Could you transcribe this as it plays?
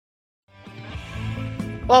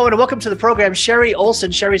Oh, and welcome to the program, Sherry Olson.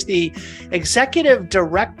 Sherry's the Executive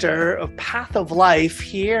Director of Path of Life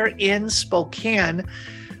here in Spokane.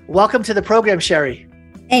 Welcome to the program, Sherry.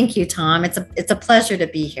 Thank you, Tom. It's a pleasure to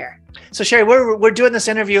be here. So, Sherry, we're doing this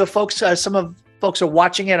interview of folks. Some of folks are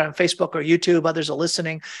watching it on Facebook or YouTube. Others are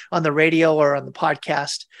listening on the radio or on the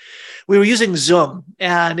podcast. We were using Zoom,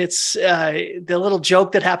 and it's the little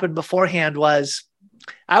joke that happened beforehand was,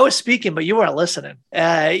 I was speaking, but you weren't listening.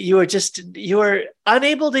 You were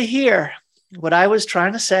unable to hear what I was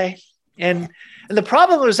trying to say. And the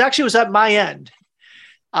problem was at my end.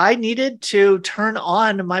 I needed to turn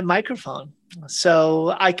on my microphone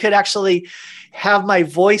so I could actually have my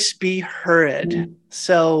voice be heard.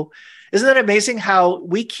 So isn't that amazing how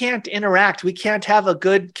we can't interact? We can't have a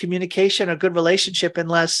good communication, a good relationship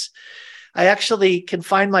unless I actually can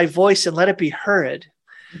find my voice and let it be heard.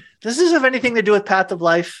 Does this have anything to do with Path of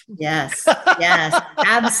Life? Yes,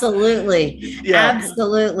 absolutely. Yeah.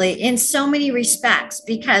 Absolutely. In so many respects,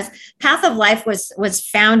 because Path of Life was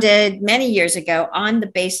founded many years ago on the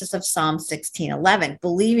basis of Psalm 16:11,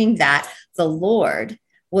 believing that the Lord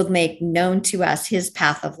will make known to us his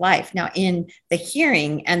path of life. Now, in the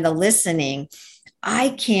hearing and the listening, I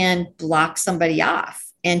can block somebody off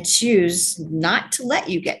and choose not to let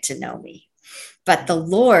you get to know me. But the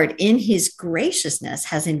Lord, in his graciousness,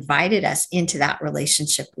 has invited us into that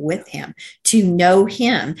relationship with him, to know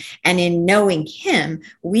him. And in knowing him,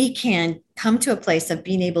 we can come to a place of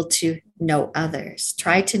being able to know others,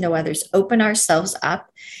 try to know others, open ourselves up,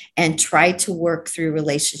 and try to work through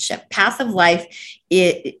relationship. Path of Life,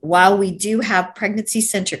 while we do have pregnancy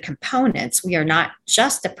center components, we are not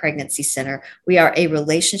just a pregnancy center. We are a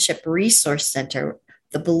relationship resource center.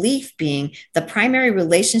 The belief being the primary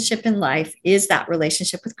relationship in life is that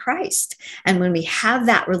relationship with Christ. And when we have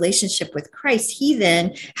that relationship with Christ, he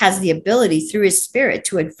then has the ability through his Spirit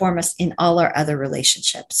to inform us in all our other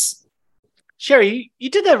relationships. Sherry, you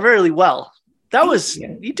did that really well.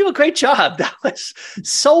 You do a great job. That was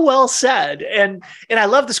so well said. And I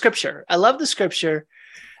love the scripture. I love the scripture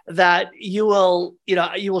that you will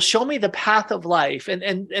show me the path of life.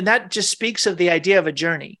 And that just speaks of the idea of a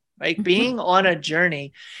journey. Right? Being on a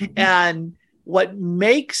journey. And what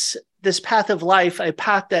makes this path of life a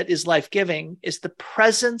path that is life-giving is the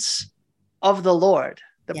presence of the Lord,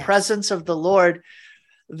 presence of the Lord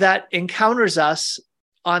that encounters us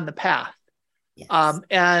on the path. Yes.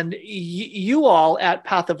 And you all at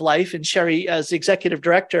Path of Life, and Sherry, as executive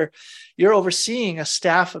director, you're overseeing a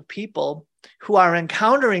staff of people who are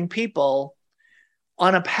encountering people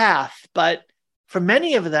on a path. But for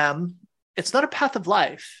many of them, it's not a path of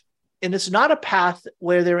life. And it's not a path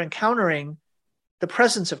where they're encountering the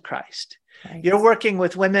presence of Christ. Right. You're working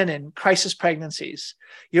with women in crisis pregnancies.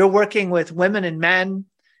 You're working with women and men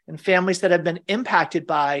and families that have been impacted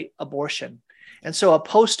by abortion. And so a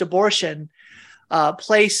post-abortion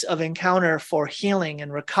place of encounter for healing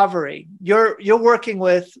and recovery. You're working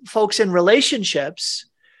with folks in relationships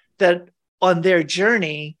that on their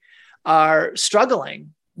journey are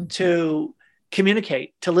struggling to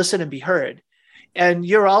communicate, to listen and be heard. And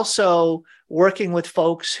you're also working with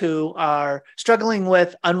folks who are struggling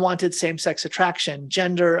with unwanted same-sex attraction,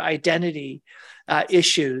 gender identity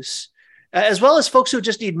issues, as well as folks who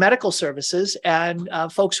just need medical services and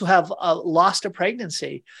folks who have lost a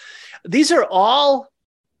pregnancy. These are all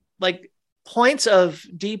like points of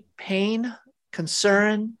deep pain,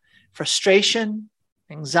 concern, frustration,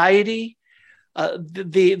 anxiety,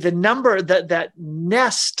 the number that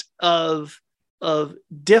nest of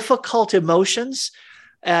difficult emotions,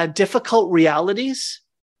 difficult realities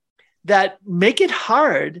that make it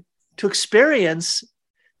hard to experience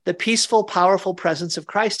the peaceful, powerful presence of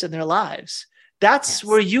Christ in their lives. That's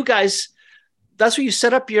where you guys, that's where you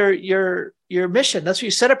set up your mission. That's where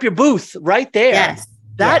you set up your booth right there.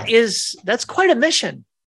 Yes. That's quite a mission.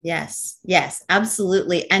 Yes,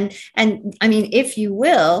 absolutely. And I mean, if you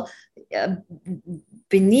will,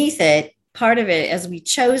 beneath it, part of it, as we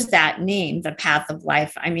chose that name, the Path of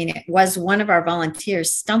Life, I mean, it was one of our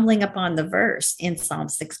volunteers stumbling upon the verse in Psalm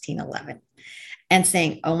 16:11 and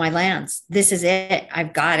saying, oh, my lands, this is it.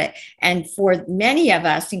 I've got it. And for many of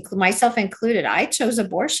us, myself included, I chose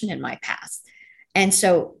abortion in my past. And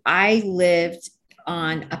so I lived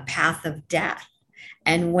on a path of death.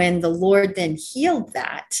 And when the Lord then healed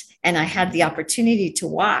that, and I had the opportunity to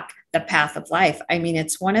walk the path of life, I mean,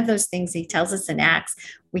 it's one of those things he tells us in Acts,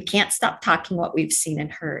 we can't stop talking what we've seen and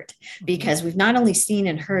heard, because we've not only seen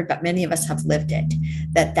and heard, but many of us have lived it,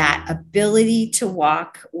 that ability to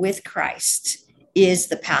walk with Christ is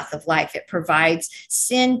the path of life. It provides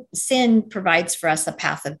sin provides for us a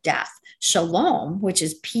path of death. shalom, which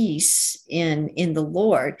is peace in the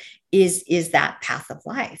Lord, is that path of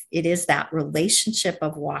life. It is that relationship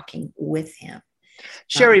of walking with him.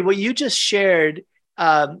 Sherry, what you just shared,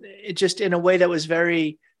 just in a way that was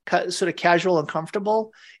very sort of casual and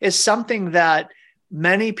comfortable, is something that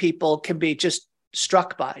many people can be just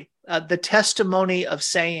struck by. The testimony of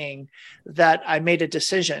saying that I made a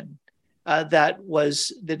decision that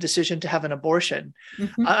was the decision to have an abortion.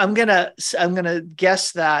 Mm-hmm. I'm gonna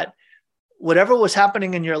guess that whatever was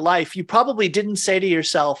happening in your life, you probably didn't say to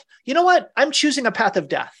yourself, you know what, I'm choosing a path of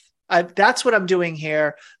death. That's what I'm doing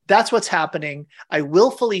here. That's what's happening. I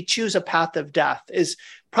willfully choose a path of death is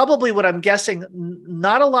probably what I'm guessing.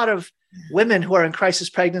 Not a lot of women who are in crisis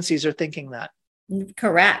pregnancies are thinking that.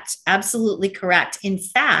 Correct. Absolutely correct. In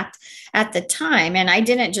fact, at the time, and I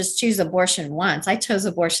didn't just choose abortion once, I chose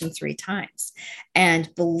abortion 3 times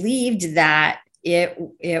and believed that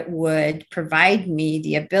it would provide me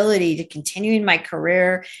the ability to continue in my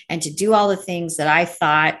career and to do all the things that I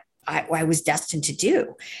thought I was destined to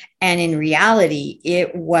do. And in reality,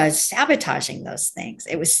 it was sabotaging those things.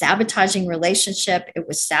 It was sabotaging relationship. It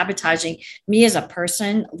was sabotaging me as a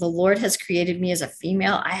person. The Lord has created me as a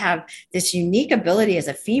female. I have this unique ability as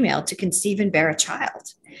a female to conceive and bear a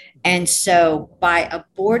child. And so by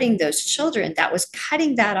aborting those children, that was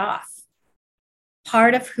cutting that off.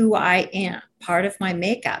 Part of who I am, part of my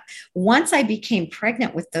makeup. Once I became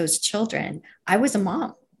pregnant with those children, I was a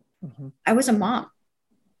mom. Mm-hmm. I was a mom.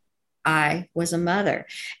 I was a mother.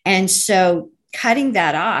 And so cutting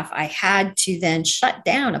that off, I had to then shut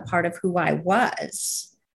down a part of who I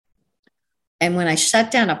was. And when I shut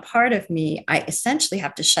down a part of me, I essentially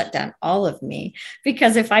have to shut down all of me,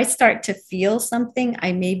 because if I start to feel something,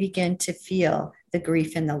 I may begin to feel the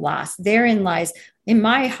grief and the loss. Therein lies, in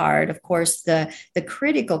my heart, of course, the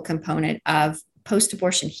critical component of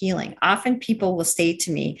post-abortion healing. Often people will say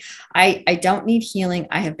to me, I don't need healing.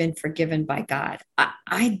 I have been forgiven by God.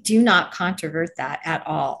 I do not controvert that at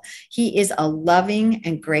all. He is a loving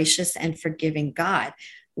and gracious and forgiving God.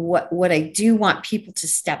 What I do want people to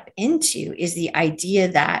step into is the idea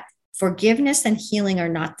that forgiveness and healing are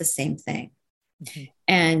not the same thing. Mm-hmm.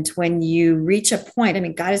 And when you reach a point, I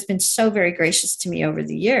mean, God has been so very gracious to me over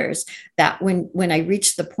the years that when I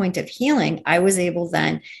reached the point of healing, I was able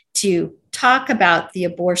then to talk about the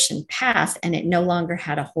abortion past, and it no longer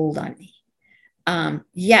had a hold on me.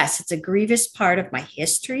 Yes, it's a grievous part of my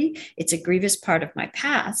history. It's a grievous part of my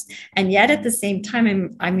past. And yet at the same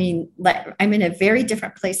time, I'm in a very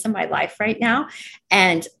different place in my life right now.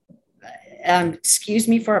 And excuse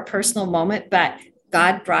me for a personal moment, but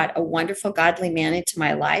God brought a wonderful, godly man into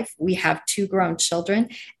my life. We have 2 grown children,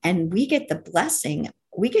 and we get the blessing.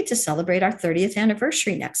 We get to celebrate our 30th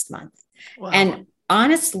anniversary next month. Wow. And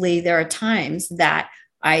honestly, there are times that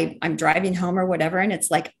I'm driving home or whatever, and it's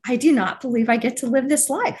like, I do not believe I get to live this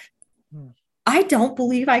life. I don't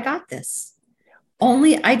believe I got this.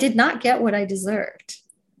 Only I did not get what I deserved.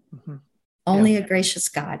 Mm-hmm. Only a gracious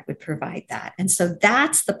God would provide that. And so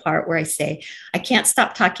that's the part where I say, I can't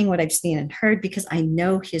stop talking what I've seen and heard, because I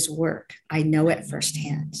know his work. I know it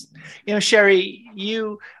firsthand. You know, Sherry,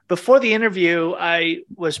 before the interview, I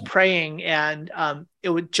was praying, and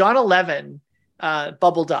John 11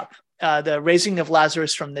 bubbled up, the raising of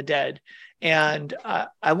Lazarus from the dead. And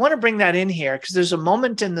I want to bring that in here, because there's a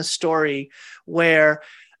moment in the story where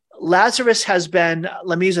Lazarus has been,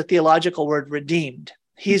 let me use a theological word, redeemed.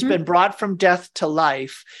 He's been brought from death to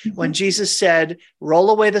life. When Jesus said,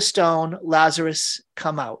 roll away the stone, Lazarus,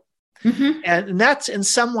 come out. And that's, in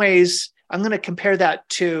some ways, I'm going to compare that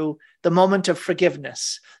to the moment of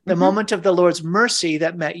forgiveness, the moment of the Lord's mercy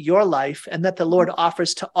that met your life, and that the Lord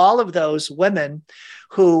offers to all of those women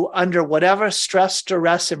who, under whatever stress,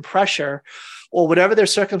 duress, and pressure, or whatever their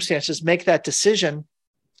circumstances, make that decision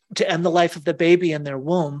to end the life of the baby in their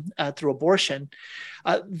womb through abortion.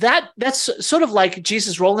 That's sort of like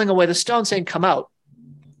Jesus rolling away the stone saying, come out.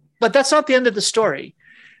 But that's not the end of the story.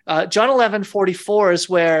 John 11:44 is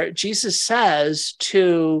where Jesus says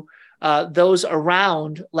to those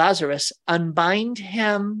around Lazarus, unbind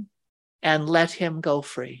him and let him go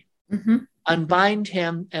free. Unbind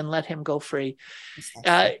him and let him go free.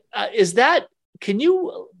 Can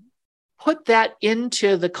you put that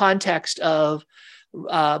into the context of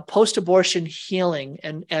post-abortion healing,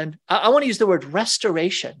 and I want to use the word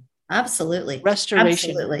restoration. Absolutely.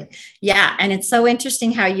 Restoration. Absolutely. Yeah. And it's so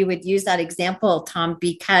interesting how you would use that example, Tom,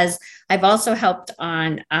 because I've also helped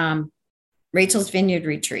on Rachel's Vineyard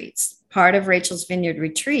retreats. part of Rachel's Vineyard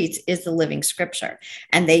retreats is the living scripture.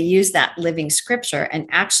 And they use that living scripture. And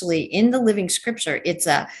actually in the living scripture, it's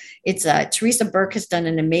Teresa Burke has done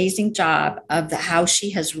an amazing job of how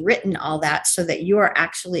she has written all that so that you are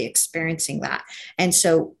actually experiencing that. And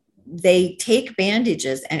so they take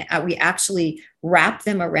bandages and we actually wrap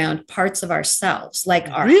them around parts of ourselves, like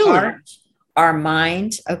our heart, our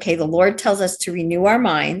mind. Okay, the Lord tells us to renew our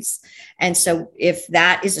minds. And so if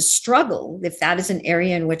that is a struggle, if that is an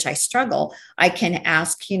area in which I struggle, I can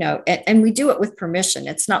ask, and we do it with permission.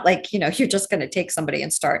 It's not like, you're just going to take somebody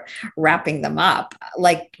and start wrapping them up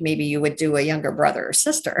like maybe you would do a younger brother or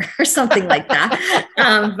sister or something like that.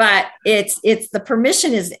 But it's the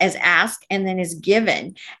permission is asked and then is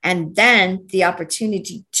given. And then the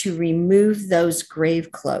opportunity to remove those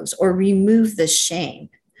grave clothes or remove the shame.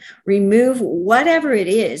 Remove whatever it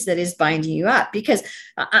is that is binding you up, because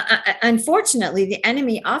unfortunately, the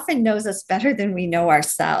enemy often knows us better than we know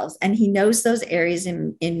ourselves. And he knows those areas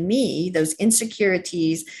in me, those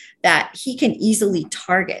insecurities that he can easily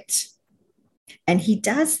target. And he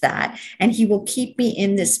does that, and he will keep me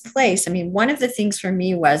in this place. I mean, one of the things for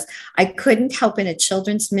me was I couldn't help in a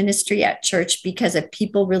children's ministry at church because if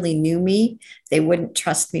people really knew me, they wouldn't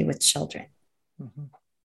trust me with children.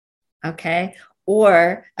 Mm-hmm. Okay.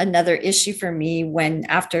 Or another issue for me when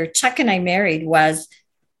after Chuck and I married was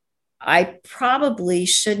I probably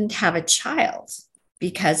shouldn't have a child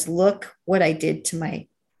because look what I did to my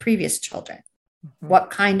previous children. Mm-hmm. What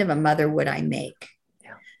kind of a mother would I make?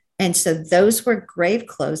 Yeah. And so those were grave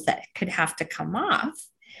clothes that could have to come off.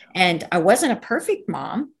 And I wasn't a perfect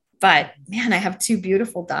mom, but man, I have two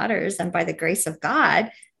beautiful daughters. And by the grace of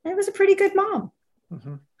God, I was a pretty good mom.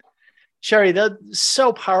 Mm-hmm. Sherry, that's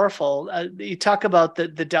so powerful. You talk about the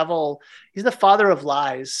devil, he's the father of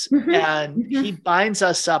lies, mm-hmm. and mm-hmm. he binds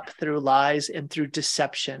us up through lies and through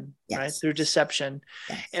deception, yes. right? Through deception.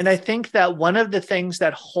 Yes. And I think that one of the things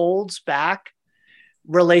that holds back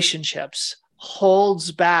relationships,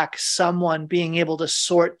 holds back someone being able to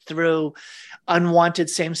sort through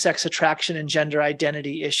unwanted same-sex attraction and gender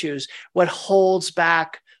identity issues, what holds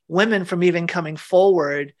back women from even coming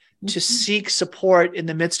forward to seek support in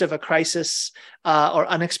the midst of a crisis or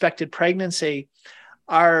unexpected pregnancy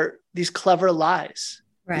are these clever lies,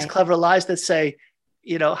 right. These clever lies that say,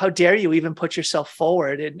 how dare you even put yourself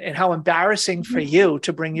forward and how embarrassing for you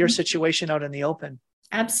to bring your situation out in the open.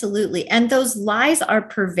 Absolutely. And those lies are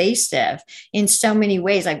pervasive in so many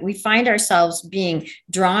ways. Like we find ourselves being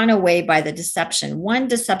drawn away by the deception. One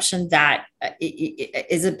deception that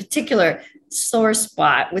is a particular sore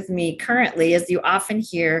spot with me currently is you often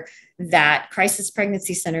hear that crisis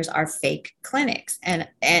pregnancy centers are fake clinics. And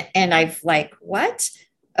I've like, what?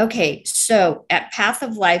 Okay, so at Path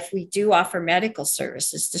of Life, we do offer medical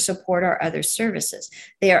services to support our other services.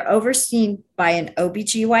 They are overseen by an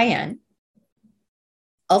OBGYN.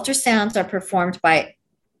 Ultrasounds are performed by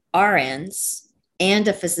RNs and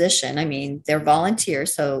a physician. I mean, they're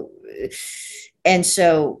volunteers.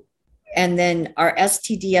 And then our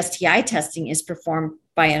STD, STI testing is performed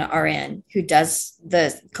by an RN who does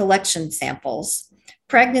the collection samples.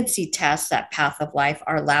 Pregnancy tests at Path of Life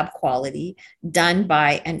are lab quality, done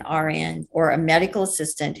by an RN or a medical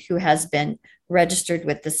assistant who has been registered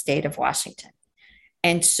with the state of Washington.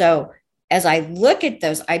 And so as I look at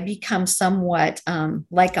those, I become somewhat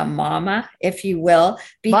like a mama, if you will.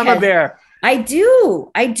 Mama bear. I do,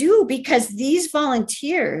 because these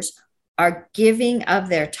volunteers are giving of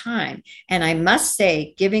their time. And I must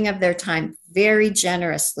say, giving of their time very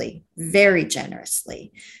generously,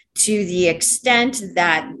 to the extent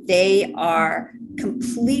that they are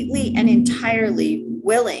completely and entirely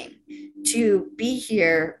willing to be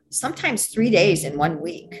here, sometimes 3 days in 1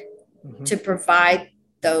 week, mm-hmm. to provide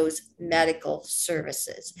those medical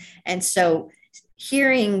services. And so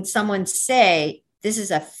hearing someone say, this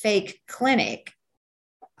is a fake clinic,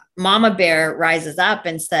 Mama Bear rises up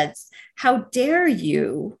and says, how dare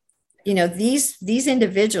you, these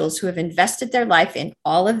individuals who have invested their life in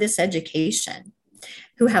all of this education,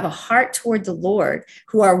 who have a heart toward the Lord,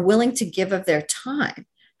 who are willing to give of their time,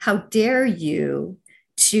 how dare you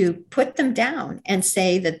to put them down and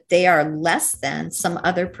say that they are less than some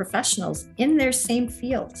other professionals in their same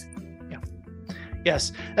field. Yeah.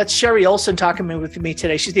 Yes, that's Sherry Olson talking with me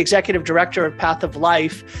today. She's the executive director of Path of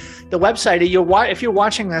Life. The website, if you're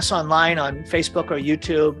watching this online on Facebook or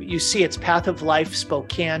YouTube, you see it's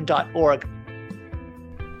pathoflifespokane.org.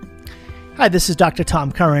 Hi, this is Dr.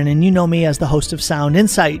 Tom Curran, and you know me as the host of Sound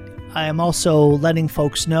Insight. I am also letting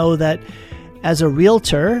folks know that as a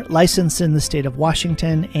realtor licensed in the state of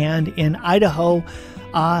Washington and in Idaho,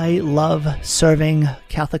 I love serving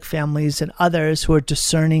Catholic families and others who are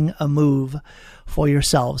discerning a move for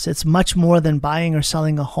yourselves. It's much more than buying or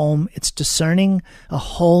selling a home. It's discerning a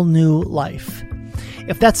whole new life.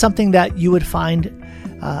 If that's something that you would find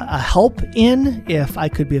a help in, if I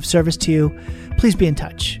could be of service to you, please be in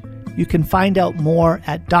touch. You can find out more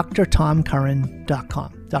at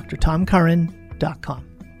drtomcurran.com. drtomcurran.com.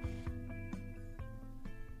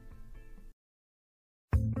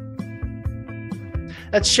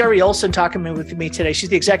 That's Sherry Olson talking with me today. She's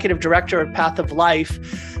the executive director of Path of Life.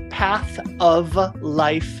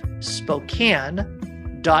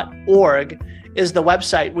 pathoflifespokane.org is the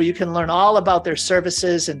website where you can learn all about their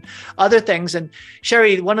services and other things. And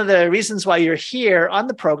Sherry, one of the reasons why you're here on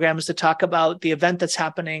the program is to talk about the event that's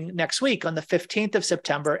happening next week on the 15th of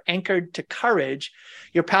September, Anchored to Courage,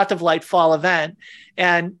 your Path of Light fall event.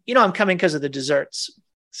 And, you know, I'm coming because of the desserts.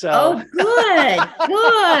 So. Oh, good.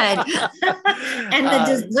 And the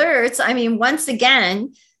desserts, I mean, once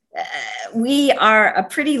again, we are a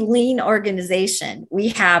pretty lean organization. We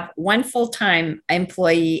have one full-time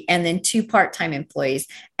employee and then 2 part-time employees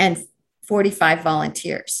and 45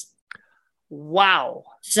 volunteers. Wow.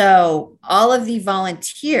 So all of the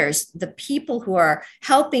volunteers, the people who are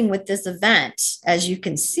helping with this event, as you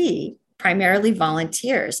can see, primarily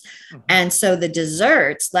volunteers. Mm-hmm. And so the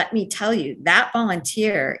desserts, let me tell you, that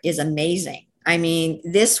volunteer is amazing. I mean,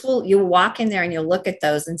 you'll walk in there and you'll look at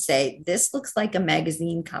those and say, this looks like a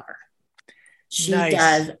magazine cover. She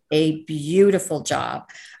does a beautiful job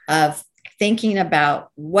of thinking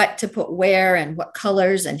about what to put where and what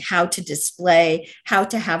colors and how to display, how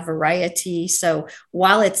to have variety. So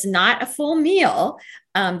while it's not a full meal,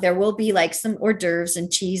 there will be like some hors d'oeuvres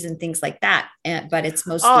and cheese and things like that. But it's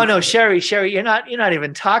mostly. Oh no, Sherry, you're not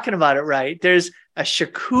even talking about it right. There's a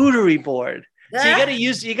charcuterie board. So you got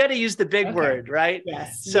to use the big word, right?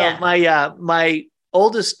 Yes. So my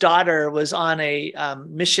oldest daughter was on a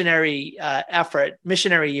missionary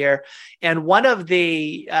year, and one of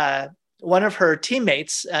her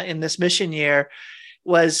teammates in this mission year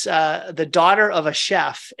was the daughter of a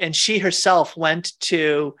chef, and she herself went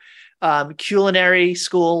to culinary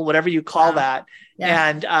school, whatever you call that.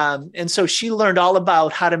 Yeah. And so she learned all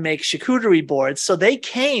about how to make charcuterie boards. So they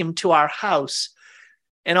came to our house,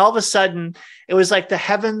 and all of a sudden it was like the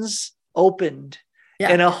heavens opened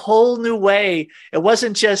in a whole new way. It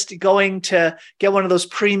wasn't just going to get one of those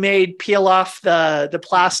pre-made, peel off the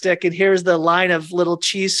plastic, and here's the line of little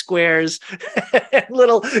cheese squares and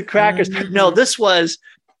little crackers. Mm-hmm. No, it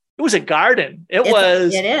was a garden. It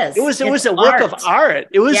was a work of art.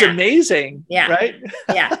 It was amazing. Yeah. Right.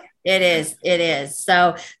 Yeah. It is.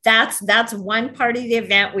 So that's one part of the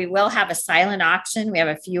event. We will have a silent auction. We have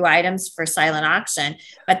a few items for silent auction,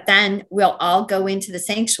 but then we'll all go into the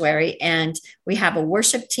sanctuary and we have a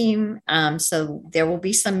worship team. So there will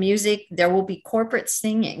be some music. There will be corporate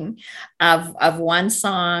singing of one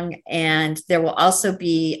song, and there will also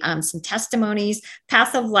be some testimonies.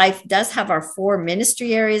 Path of Life does have our 4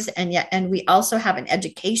 ministry areas, and we also have an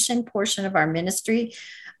education portion of our ministry.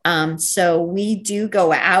 So we do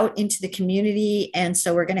go out into the community. And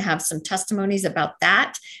so we're going to have some testimonies about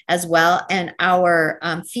that as well. And our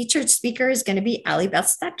featured speaker is going to be Ali Beth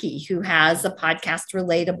Stuckey, who has a podcast,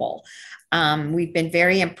 Relatable. We've been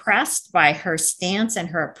very impressed by her stance and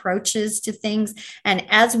her approaches to things. And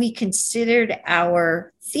as we considered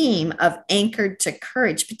our theme of anchored to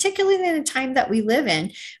courage, particularly in the time that we live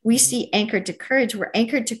in, we see anchored to courage. We're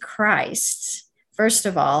anchored to Christ. First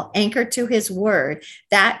of all, anchored to his word,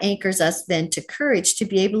 that anchors us then to courage to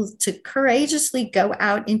be able to courageously go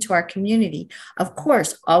out into our community. Of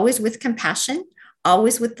course, always with compassion,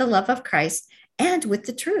 always with the love of Christ, and with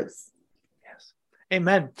the truth. Yes.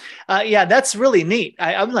 Amen. That's really neat.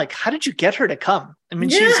 I'm like, how did you get her to come? I mean,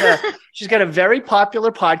 she's got a very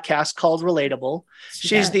popular podcast called Relatable.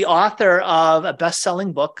 She's the author of a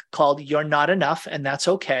best-selling book called You're Not Enough, and That's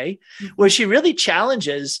Okay, where she really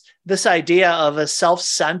challenges this idea of a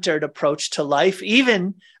self-centered approach to life,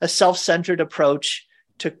 even a self-centered approach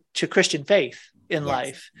to Christian faith in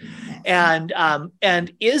life, and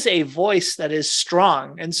is a voice that is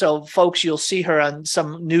strong. And so, folks, you'll see her on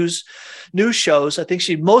some news shows. I think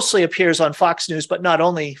she mostly appears on Fox News, but not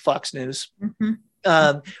only Fox News. Mm-hmm.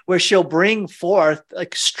 Where she'll bring forth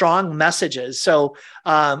like strong messages. So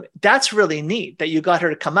that's really neat that you got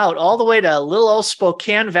her to come out all the way to little old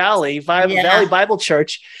Spokane Valley Bible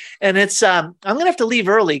Church. And it's, I'm going to have to leave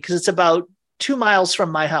early because it's about 2 miles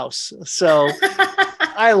from my house. So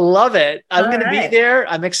I love it. I'm going to be there.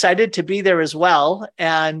 I'm excited to be there as well.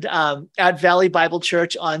 And at Valley Bible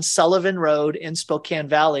Church on Sullivan Road in Spokane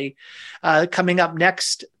Valley, coming up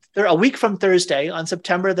next They're a week from Thursday on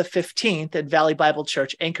September the 15th at Valley Bible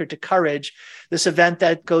Church, Anchored to Courage, this event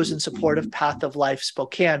that goes in support of Path of Life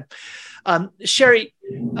Spokane. Sherry,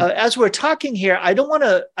 as we're talking here, I don't want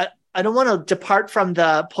to depart from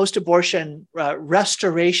the post-abortion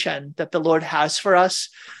restoration that the Lord has for us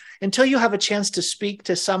until you have a chance to speak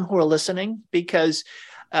to some who are listening, because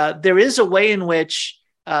there is a way in which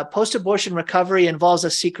post-abortion recovery involves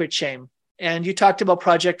a secret shame. And you talked about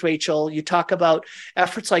Project Rachel. You talk about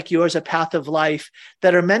efforts like yours, A Path of Life,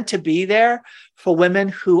 that are meant to be there for women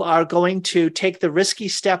who are going to take the risky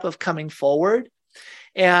step of coming forward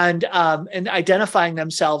and identifying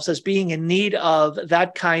themselves as being in need of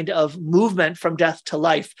that kind of movement from death to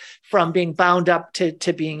life, from being bound up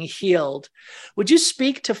to being healed. Would you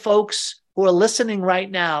speak to folks who are listening right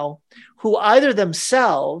now who either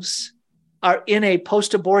themselves are in a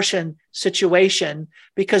post-abortion situation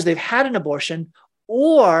because they've had an abortion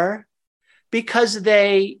or because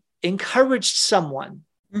they encouraged someone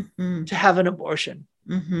to have an abortion?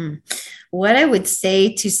 What I would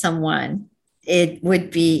say to someone, it would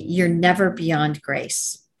be, you're never beyond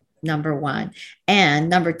grace, number one. And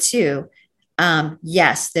number two,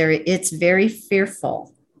 yes, it's very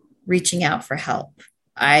fearful reaching out for help.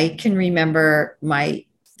 I can remember my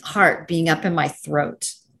heart being up in my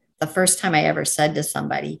throat the first time I ever said to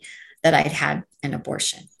somebody that I'd had an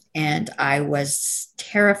abortion. And I was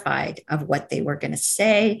terrified of what they were going to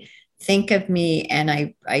say, think of me. And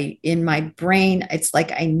I, in my brain, it's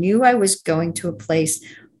like I knew I was going to a place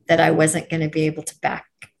that I wasn't going to be able to back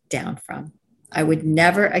down from. I would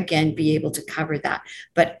never again be able to cover that.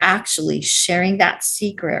 But actually sharing that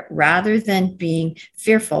secret rather than being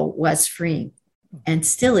fearful was freeing. And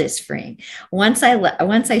still is freeing. Once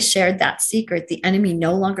I shared that secret, the enemy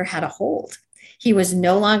no longer had a hold. He was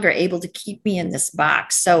no longer able to keep me in this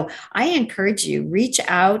box. So I encourage you, reach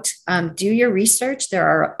out, do your research.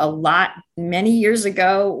 There are many years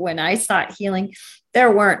ago when I sought healing,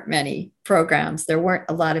 there weren't many programs. There weren't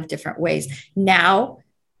a lot of different ways. Now,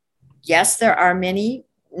 yes, there are many.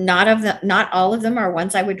 Not all of them are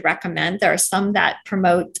ones I would recommend. There are some that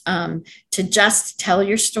promote to just tell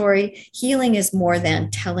your story. Healing is more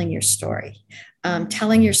than telling your story.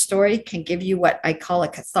 Telling your story can give you what I call a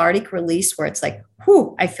cathartic release, where it's like,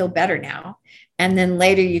 whew, I feel better now. And then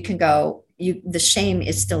later you can go, the shame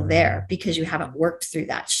is still there because you haven't worked through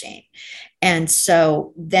that shame. And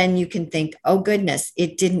so then you can think, oh goodness,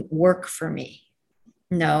 it didn't work for me.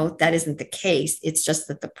 No, that isn't the case. It's just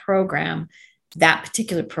that that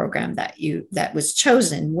particular program that was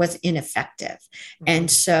chosen was ineffective. And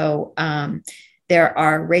so there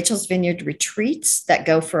are Rachel's Vineyard retreats that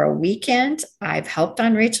go for a weekend. I've helped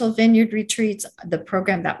on Rachel Vineyard retreats. The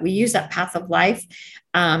program that we use at Path of Life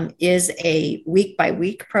is a week by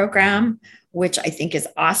week program, which I think is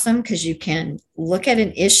awesome because you can look at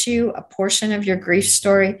an issue, a portion of your grief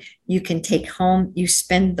story, you can take home, you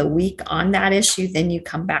spend the week on that issue, then you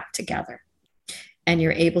come back together and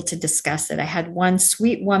you're able to discuss it. I had one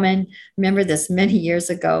sweet woman, remember this many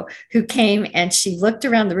years ago, who came and she looked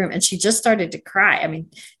around the room and she just started to cry. I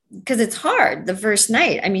mean, because it's hard the first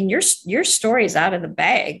night. I mean, your story is out of the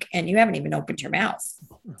bag and you haven't even opened your mouth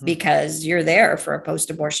because you're there for a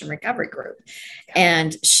post-abortion recovery group.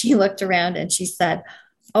 And she looked around and she said,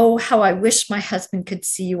 oh, how I wish my husband could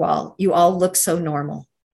see you all. You all look so normal.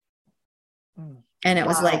 And it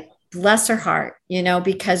was like, bless her heart,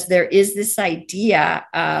 because there is this idea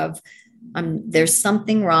of there's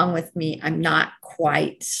something wrong with me. I'm not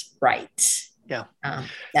quite right. Yeah.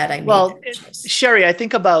 That I made. Sherry, I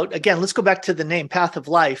think about, again, let's go back to the name Path of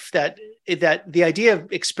Life, that the idea of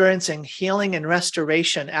experiencing healing and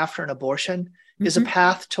restoration after an abortion is a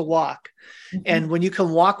path to walk. And when you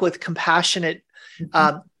can walk with compassionate,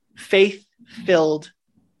 faith-filled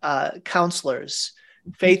counselors,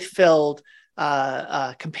 faith-filled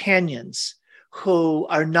companions who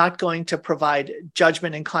are not going to provide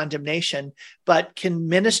judgment and condemnation, but can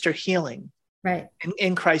minister healing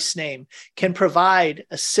in Christ's name, can provide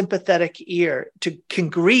a sympathetic ear, can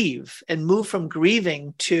grieve and move from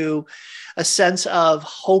grieving to a sense of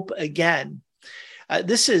hope again.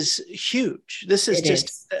 This is huge. This is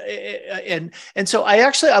and so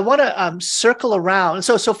I want to circle around.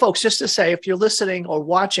 So folks, just to say, if you're listening or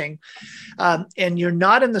watching, and you're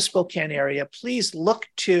not in the Spokane area, please look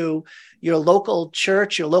to your local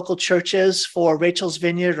church, your local churches for Rachel's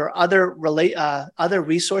Vineyard or other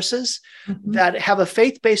resources that have a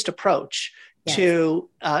faith-based approach to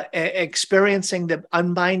experiencing the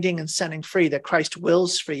unbinding and setting free that Christ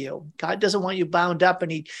wills for you. God doesn't want you bound up,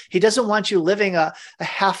 and he doesn't want you living a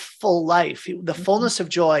half full life. The fullness of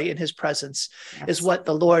joy in his presence is what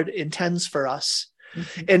the Lord intends for us.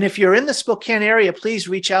 Mhm. And if you're in the Spokane area, please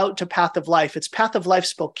reach out to Path of Life. It's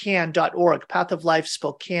pathoflifespokane.org.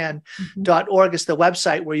 Pathoflifespokane.org is the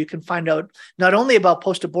website where you can find out not only about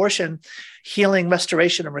post-abortion healing,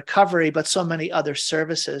 restoration, and recovery, but so many other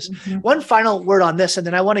services. Mhm. One final word on this, and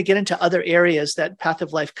then I want to get into other areas that Path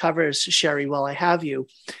of Life covers, Sherry, while I have you.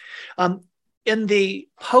 In the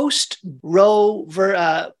post-Roe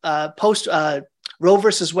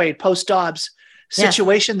versus Wade, post-Dobbs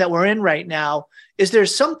situation that we're in right now, is there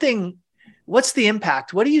something, what's the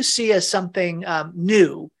impact? What do you see as something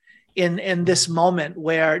new in this moment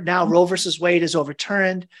where now Roe versus Wade is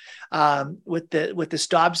overturned with this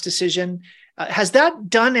Dobbs decision? Has that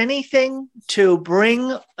done anything to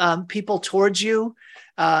bring people towards you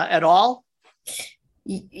at all?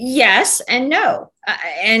 Yes and no.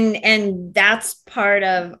 And that's part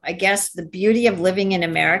of, I guess, the beauty of living in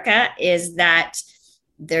America is that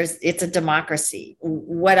it's a democracy.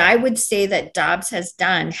 What I would say that Dobbs has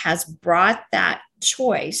done has brought that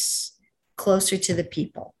choice closer to the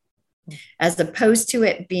people, as opposed to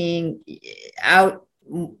it being out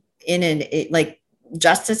like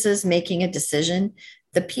justices making a decision.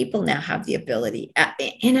 The people now have the ability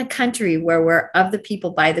in a country where we're of the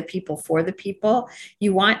people, by the people, for the people.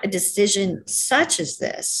 You want a decision such as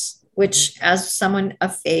this, which as someone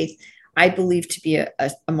of faith, I believe to be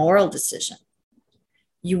a moral decision.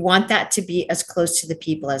 You want that to be as close to the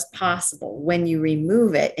people as possible. When you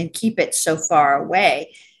remove it and keep it so far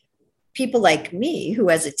away, people like me, who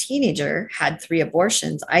as a teenager had 3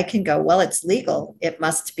 abortions, I can go, well, it's legal, it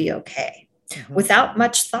must be okay, without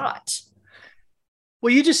much thought.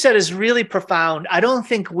 What you just said is really profound. I don't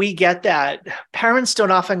think we get that. Parents don't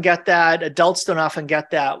often get that. Adults don't often get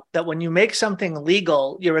that when you make something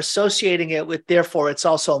legal, you're associating it with, therefore, it's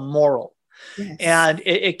also moral. Yes. And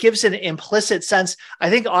it gives an implicit sense. I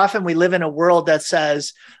think often we live in a world that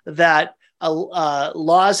says that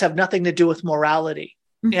laws have nothing to do with morality.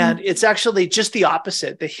 Mm-hmm. And it's actually just the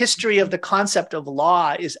opposite. The history of the concept of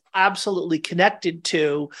law is absolutely connected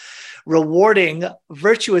to rewarding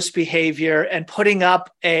virtuous behavior and putting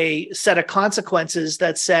up a set of consequences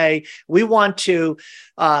that say we want to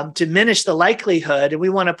diminish the likelihood, and we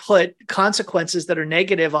want to put consequences that are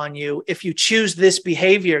negative on you. If you choose this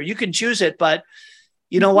behavior, you can choose it, but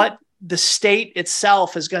you know what? The state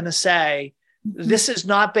itself is going to say, this is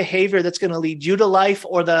not behavior that's going to lead you to life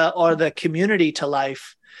or the community to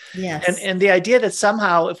life. Yes. And the idea that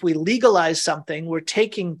somehow if we legalize something, we're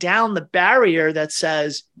taking down the barrier that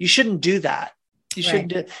says you shouldn't do that. You shouldn't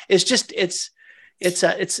do. It's just it's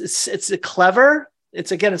a clever.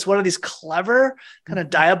 It's one of these clever kind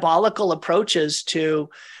of diabolical approaches to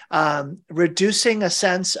reducing a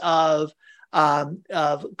sense of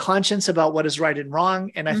conscience about what is right and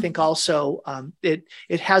wrong. And I think also it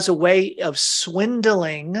has a way of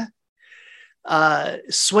swindling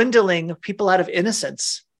people out of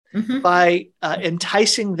innocence by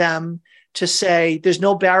enticing them to say there's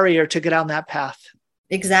no barrier to get down that path.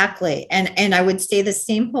 Exactly. And I would say the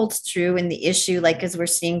same holds true in the issue, like as we're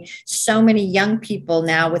seeing so many young people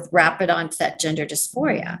now with rapid onset gender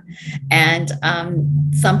dysphoria. And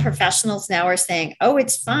some professionals now are saying, oh,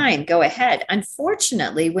 it's fine, go ahead.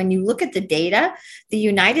 Unfortunately, when you look at the data, the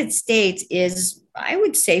United States is, I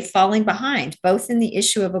would say, falling behind, both in the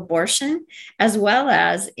issue of abortion as well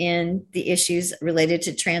as in the issues related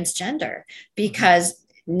to transgender, because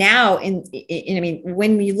now,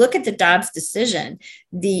 when we look at the Dobbs decision,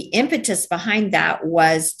 the impetus behind that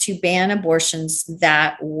was to ban abortions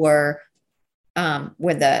that were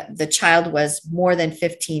where the child was more than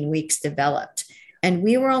 15 weeks developed. And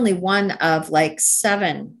we were only one of like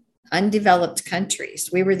 7 undeveloped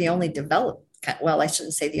countries. We were the only developed, well, I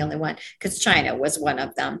shouldn't say the only one, because China was one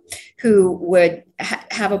of them, who would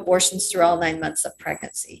have abortions through all 9 months of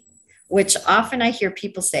pregnancy, which often I hear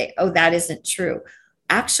people say, oh, that isn't true.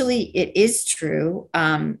 Actually, it is true.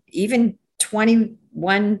 Even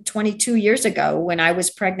 21, 22 years ago, when I was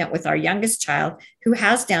pregnant with our youngest child who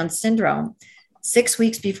has Down syndrome, 6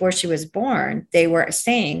 weeks before she was born, they were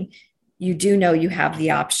saying, you do know you have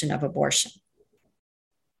the option of abortion.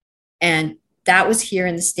 And that was here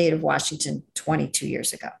in the state of Washington 22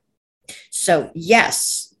 years ago. So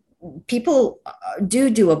yes, people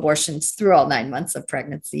do abortions through all 9 months of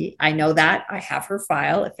pregnancy. I know that. I have her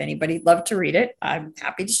file. If anybody'd love to read it, I'm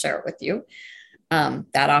happy to share it with you.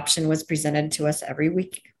 That option was presented to us every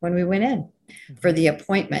week when we went in for the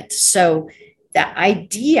appointment. So the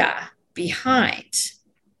idea behind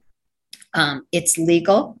it's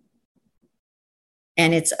legal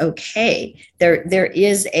and it's okay.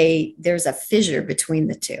 There's a fissure between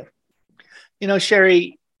the two. You know,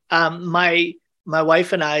 Sherry, my my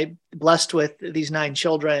wife and I, blessed with these 9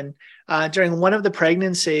 children, during one of the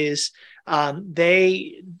pregnancies,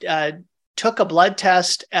 they took a blood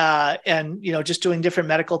test and, just doing different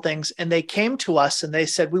medical things. And they came to us and they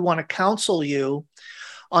said, we want to counsel you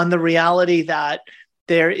on the reality that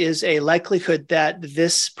there is a likelihood that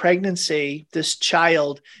this pregnancy, this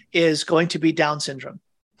child, is going to be Down syndrome.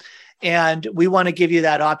 And we want to give you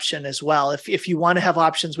that option as well. If you want to have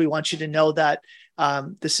options, we want you to know that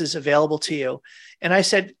this is available to you. And I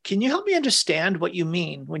said, can you help me understand what you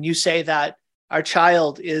mean when you say that our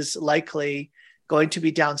child is likely going to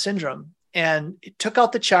be Down syndrome? And it took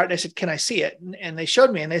out the chart and I said, can I see it? And they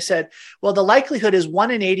showed me and they said, well, the likelihood is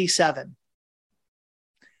 1 in 87.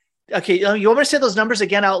 Okay, you want me to say those numbers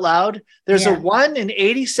again out loud? There's a 1 in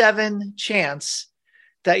 87 chance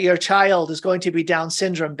that your child is going to be Down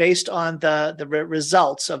syndrome based on the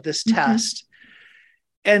results of this test.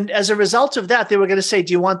 And as a result of that, they were going to say,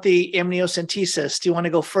 do you want the amniocentesis? Do you want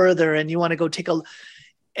to go further? And you want to go take a,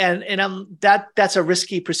 and that's a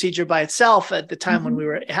risky procedure by itself at the time when we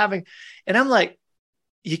were having, and I'm like,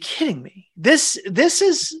 you kidding me? This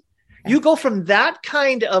is, you go from that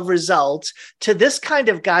kind of result to this kind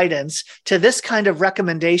of guidance, to this kind of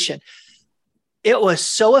recommendation. It was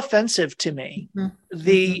so offensive to me.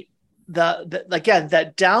 The again,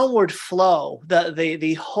 that downward flow,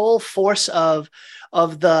 the whole force of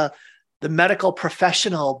the medical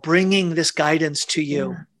professional bringing this guidance to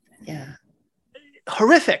you. Yeah.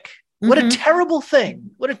 Horrific. What a terrible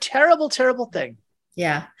thing. What a terrible, terrible thing.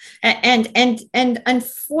 Yeah. And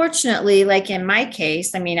unfortunately, like in my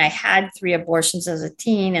case, I mean, I had 3 abortions as a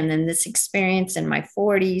teen, and then this experience in my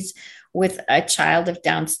 40s with a child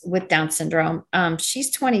with Down syndrome.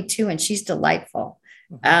 She's 22 and she's delightful.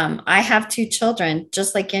 I have 2 children,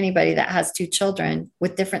 just like anybody that has 2 children,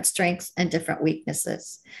 with different strengths and different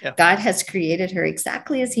weaknesses. Yeah. God has created her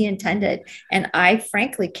exactly as he intended. And I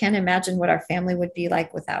frankly can't imagine what our family would be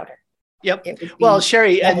like without her. Yep. Well,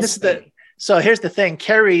 Sherry, and so here's the thing.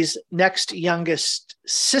 Carrie's next youngest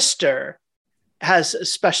sister has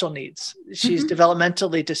special needs. She's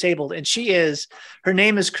developmentally disabled, and her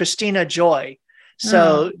name is Christina Joy.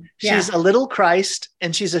 So she's a little Christ,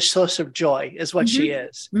 and she's a source of joy is what she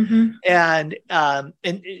is. And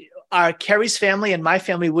our Carrie's family and my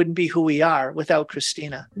family wouldn't be who we are without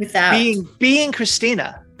Christina. Being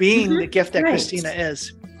Christina, being the gift that Christina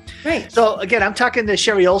is. Right. So again, I'm talking to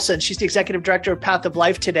Sherry Olson. She's the executive director of Path of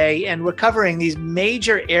Life today, and we're covering these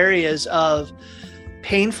major areas of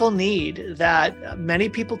painful need that many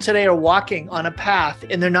people today are walking on a path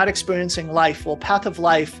and they're not experiencing life. Well, Path of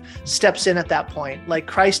Life steps in at that point, like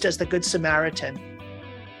Christ as the Good Samaritan.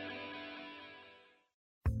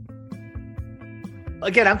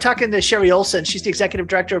 Again, I'm talking to Sherry Olson. She's the executive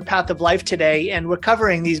director of Path of Life today, and we're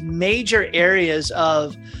covering these major areas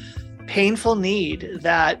of painful need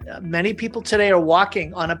that many people today are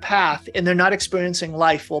walking on a path and they're not experiencing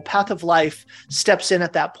life. Well, Path of Life steps in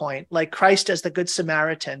at that point, like Christ as the Good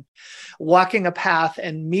Samaritan, walking a path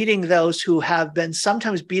and meeting those who have been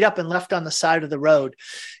sometimes beat up and left on the side of the road.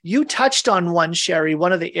 You touched on one, Sherry,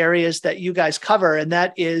 one of the areas that you guys cover, and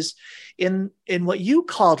that is in what you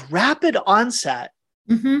called rapid onset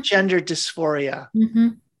gender dysphoria.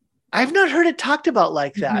 I've not heard it talked about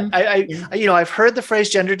like that. I've heard the phrase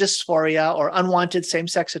gender dysphoria or unwanted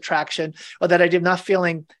same-sex attraction, or that idea of not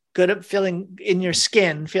feeling good at feeling in your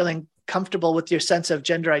skin, feeling comfortable with your sense of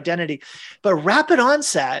gender identity. But rapid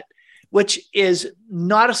onset, which is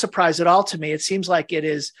not a surprise at all to me, it seems like it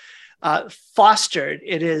is fostered.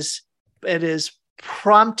 It is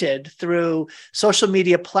prompted through social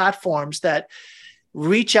media platforms that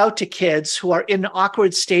reach out to kids who are in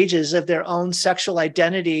awkward stages of their own sexual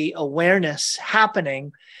identity awareness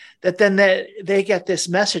happening, that then they get this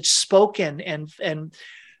message spoken and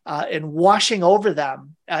washing over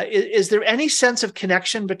them. Is there any sense of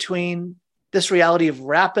connection between this reality of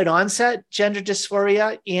rapid onset gender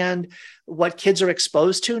dysphoria and what kids are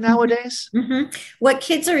exposed to nowadays? What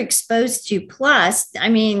kids are exposed to, plus, I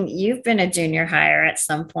mean, you've been a junior hire at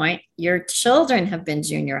some point. Your children have been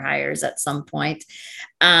junior hires at some point.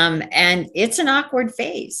 And it's an awkward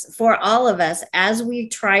phase for all of us as we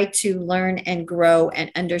try to learn and grow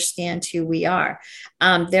and understand who we are.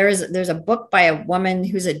 There's a book by a woman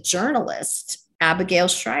who's a journalist, Abigail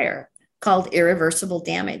Shrier, called Irreversible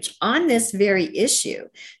Damage, on this very issue.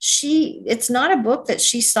 It's not a book that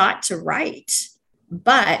she sought to write,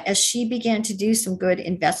 but as she began to do some good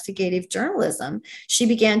investigative journalism, she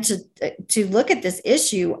began to look at this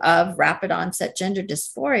issue of rapid onset gender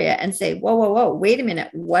dysphoria and say, whoa, wait a minute.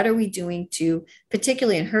 What are we doing to,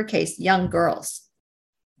 particularly in her case, young girls,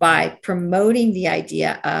 by promoting the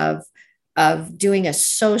idea of of doing a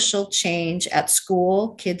social change at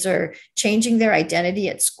school. Kids are changing their identity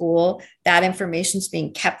at school. That information is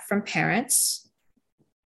being kept from parents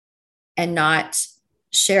and not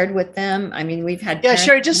shared with them. I mean, we've had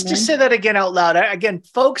Sherry, just say that again out loud. Again,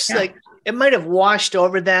 folks, like, it might have washed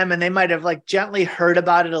over them and they might have like gently heard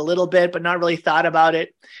about it a little bit, but not really thought about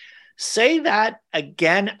it. Say that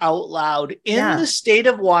again out loud. In the state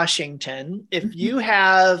of Washington, if you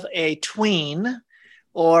have a tween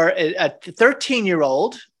or a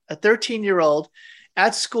 13-year-old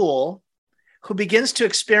at school who begins to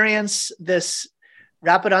experience this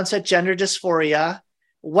rapid onset gender dysphoria,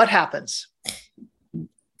 what happens?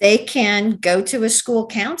 They can go to a school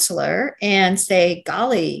counselor and say,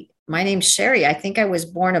 golly, my name's Sherry. I think I was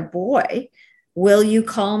born a boy. Will you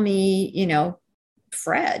call me,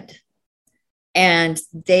 Fred? And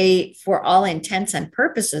they, for all intents and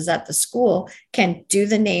purposes at the school, can do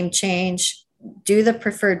the name change, do the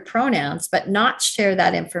preferred pronouns, but not share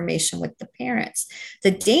that information with the parents.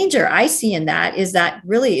 The danger I see in that is that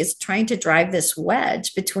really is trying to drive this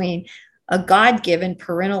wedge between a God-given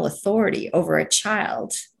parental authority over a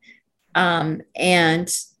child and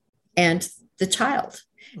the child.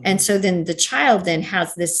 And so then the child then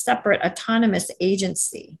has this separate autonomous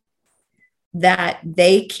agency that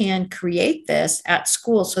they can create this at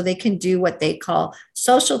school, so they can do what they call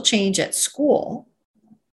social change at school,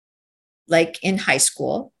 like in high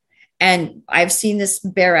school. And I've seen this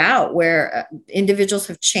bear out where individuals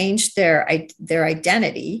have changed their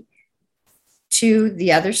identity to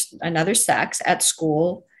another sex at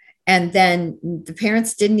school. And then the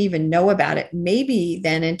parents didn't even know about it, maybe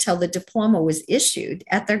then until the diploma was issued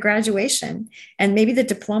at their graduation. And maybe the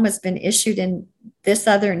diploma has been issued in this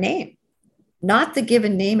other name, not the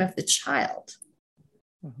given name of the child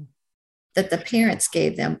that the parents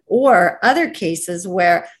gave them, or other cases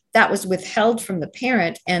where that was withheld from the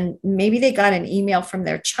parent. And maybe they got an email from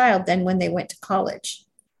their child then when they went to college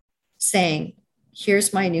saying,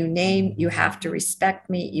 here's my new name. You have to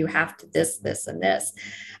respect me. You have to this, and this.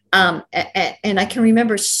 And I can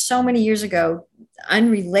remember so many years ago,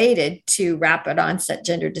 unrelated to rapid onset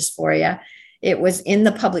gender dysphoria, it was in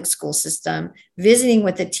the public school system, visiting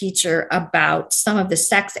with a teacher about some of the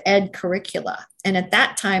sex ed curricula. And at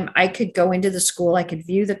that time, I could go into the school, I could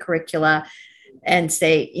view the curricula and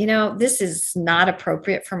say, this is not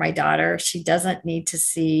appropriate for my daughter. She doesn't need to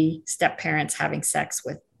see step parents having sex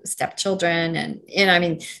with stepchildren. And I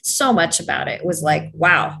mean, so much about it was like,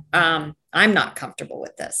 wow, I'm not comfortable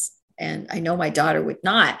with this. And I know my daughter would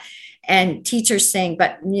not. And teachers saying,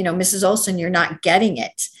 but, Mrs. Olson, you're not getting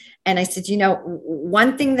it. And I said,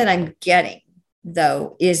 one thing that I'm getting,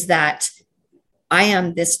 though, is that I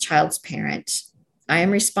am this child's parent. I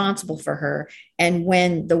am responsible for her. And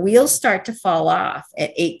when the wheels start to fall off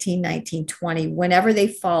at 18, 19, 20, whenever they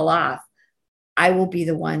fall off, I will be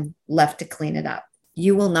the one left to clean it up.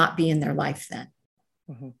 You will not be in their life then.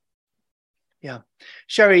 Mm-hmm. Yeah.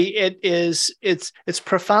 Sherry, it's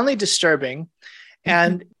profoundly disturbing,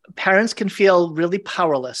 and parents can feel really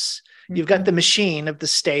powerless. You've got the machine of the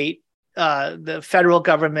state, the federal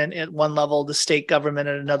government at one level, the state government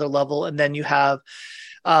at another level, and then you have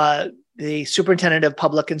the superintendent of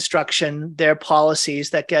public instruction, their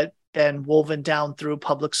policies that get then woven down through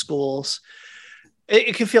public schools.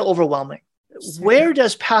 It can feel overwhelming. Where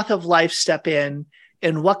does Path of Life step in,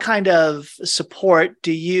 and what kind of support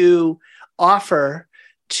do you offer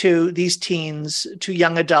to these teens, to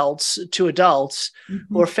young adults, to adults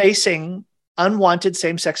who are facing unwanted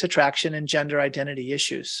same-sex attraction and gender identity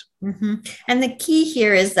issues? And the key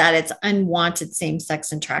here is that it's unwanted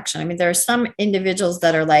same-sex attraction. I mean, there are some individuals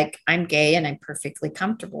that are like, I'm gay and I'm perfectly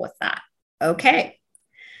comfortable with that. Okay.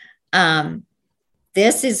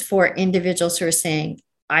 This is for individuals who are saying,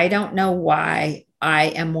 I don't know why I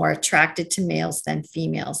am more attracted to males than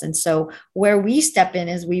females. And so where we step in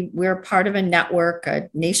is we're part of a network, a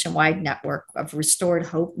nationwide network of Restored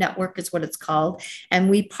Hope Network is what it's called. And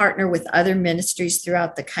we partner with other ministries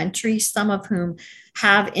throughout the country, some of whom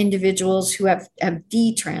have individuals who have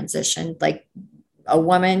detransitioned, like a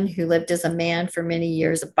woman who lived as a man for many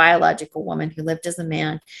years, a biological woman who lived as a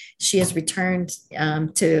man. She has returned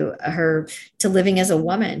to living as a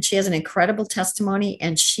woman. She has an incredible testimony,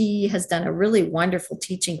 and she has done a really wonderful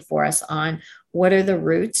teaching for us on what are the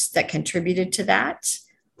roots that contributed to that.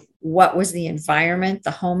 What was the environment,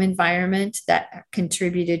 the home environment that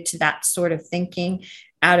contributed to that sort of thinking?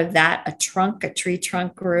 Out of that, a tree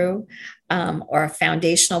trunk grew, or a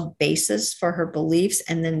foundational basis for her beliefs.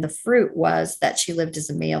 And then the fruit was that she lived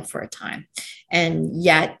as a male for a time, and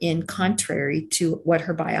yet in contrary to what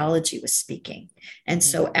her biology was speaking. And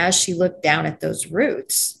so as she looked down at those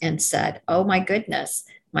roots and said, oh my goodness,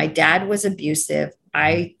 My dad was abusive.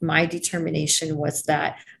 My determination was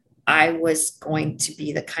that I was going to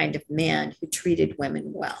be the kind of man who treated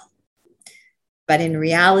women well. But in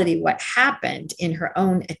reality, what happened in her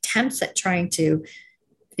own attempts at trying to,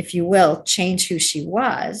 if you will, change who she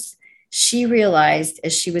was, she realized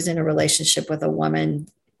as she was in a relationship with a woman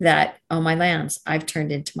that, oh my lambs, I've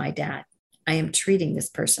turned into my dad. I am treating this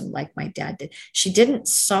person like my dad did. She didn't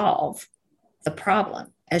solve the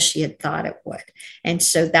problem as she had thought it would. And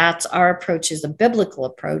so that's our approach, is a biblical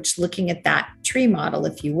approach, looking at that tree model,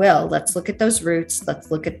 if you will. Let's look at those roots.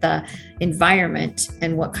 Let's look at the environment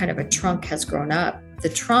and what kind of a trunk has grown up. The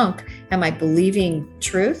trunk, am I believing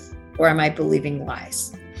truth or am I believing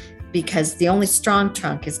lies? Because the only strong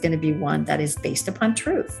trunk is going to be one that is based upon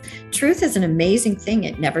truth. Truth is an amazing thing.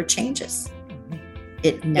 It never changes.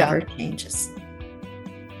 It never changes.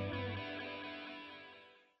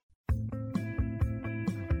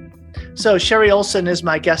 So Sherry Olson is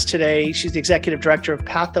my guest today. She's the executive director of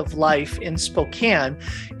Path of Life in Spokane.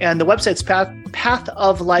 And the website's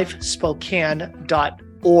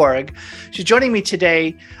pathoFlifespokane.org. She's joining me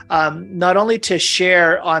today not only to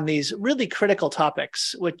share on these really critical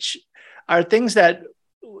topics, which are things that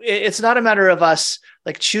it's not a matter of us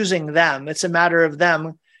like choosing them. It's a matter of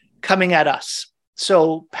them coming at us.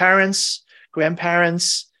 So parents,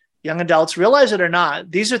 grandparents, young adults, realize it or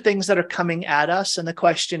not, these are things that are coming at us. And the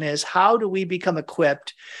question is, how do we become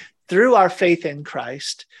equipped through our faith in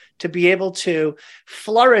Christ to be able to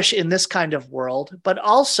flourish in this kind of world, but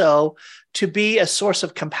also to be a source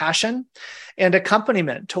of compassion and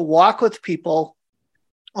accompaniment, to walk with people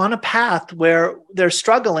on a path where they're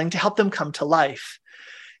struggling, to help them come to life.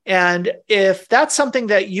 And if that's something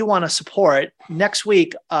that you want to support, next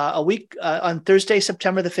week, on Thursday,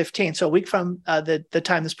 September the 15th, so a week from the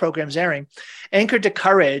time this program's airing, Anchored to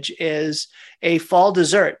Courage is a fall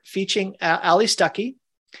dessert featuring Ali Stuckey.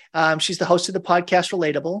 She's the host of the podcast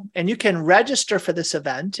Relatable, and you can register for this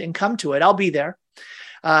event and come to it. I'll be there.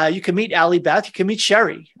 You can meet Ali Beth. You can meet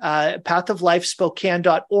Sherry.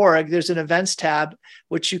 pathoFlifespokane.org. There's an events tab,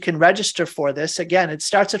 which you can register for this. Again, it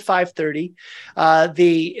starts at 5:30.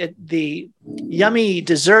 The yummy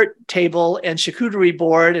dessert table and charcuterie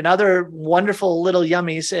board and other wonderful little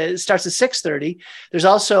yummies, it starts at 6:30. There's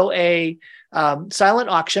also a silent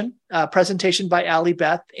auction presentation by Ali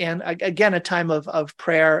Beth, and again, a time of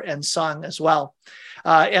prayer and song as well.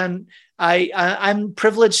 And I'm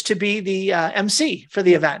privileged to be the MC for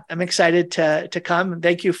the event. I'm excited to come. And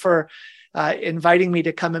thank you for inviting me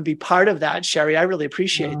to come and be part of that, Sherry. I really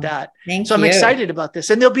appreciate that. Thank so you. I'm excited about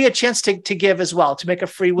this. And there'll be a chance to give as well, to make a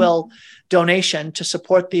free will donation to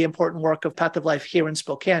support the important work of Path of Life here in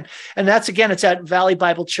Spokane. And that's, again, it's at Valley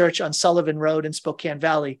Bible Church on Sullivan Road in Spokane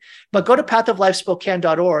Valley. But go to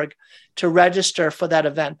pathoFlifespokane.org to register for that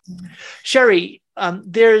event. Sherry,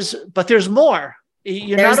 there's more.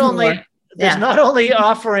 There's not only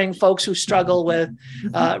offering folks who struggle with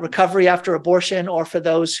recovery after abortion, or for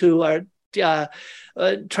those who are trying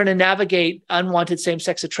to navigate unwanted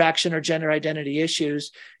same-sex attraction or gender identity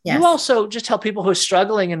issues. Yes. You also just help people who are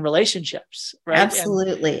struggling in relationships, right?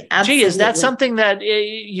 Absolutely. Gee, is that something that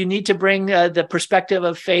you need to bring the perspective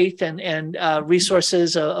of faith and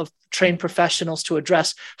resources of trained professionals to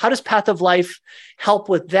address? How does Path of Life help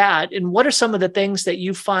with that? And what are some of the things that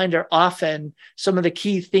you find are often some of the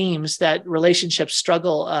key themes that relationships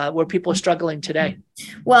struggle, where people are struggling today?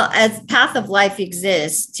 Well, as Path of Life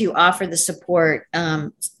exists to offer the support,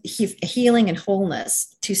 healing and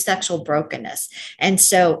wholeness to sexual brokenness. And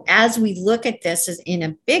so as we look at this as in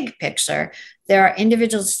a big picture, there are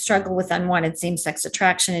individuals who struggle with unwanted same-sex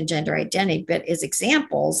attraction and gender identity, but as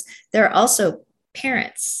examples, there are also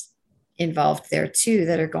parents involved there too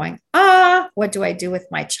that are going, what do I do with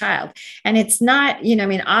my child? And it's not,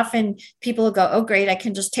 often people will go, oh, great, I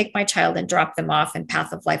can just take my child and drop them off and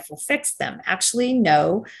Path of Life will fix them. Actually,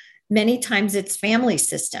 no. Many times it's family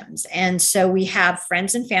systems. And so we have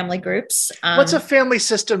friends and family groups. What's a family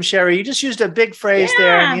system, Sherry? You just used a big phrase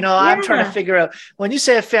there. And, I'm trying to figure out, when you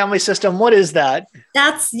say a family system, what is that?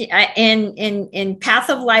 That's in Path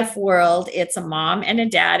of Life world, it's a mom and a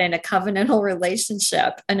dad and a covenantal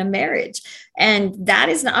relationship and a marriage. And that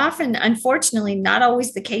is often, unfortunately, not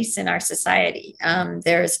always the case in our society.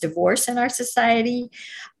 There's divorce in our society.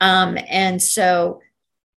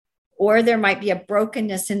 Or there might be a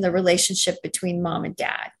brokenness in the relationship between mom and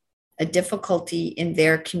dad, a difficulty in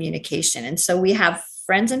their communication. And so we have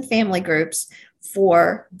friends and family groups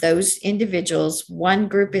for those individuals. One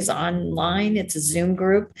group is online, it's a Zoom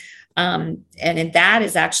group. And that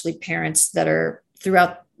is actually parents that are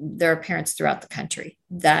there are parents throughout the country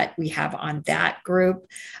that we have on that group.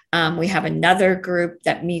 We have another group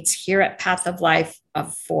that meets here at Path of Life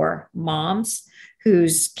for moms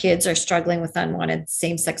whose kids are struggling with unwanted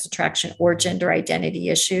same-sex attraction or gender identity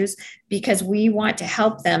issues, because we want to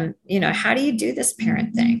help them. How do you do this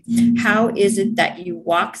parent thing? How is it that you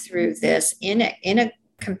walk through this in a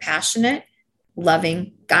compassionate,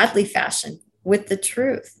 loving, godly fashion with the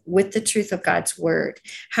truth of God's word?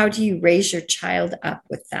 How do you raise your child up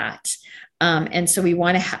with that? And so we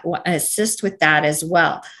want to assist with that as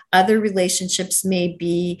well. Other relationships may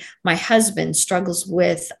be, my husband struggles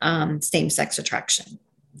with same-sex attraction.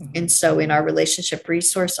 And so in our relationship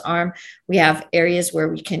resource arm, we have areas where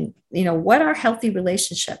we can, what are healthy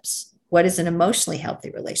relationships? What is an emotionally healthy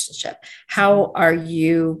relationship? How are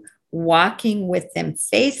you walking with them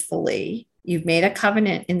faithfully? You've made a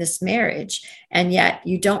covenant in this marriage, and yet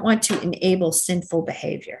you don't want to enable sinful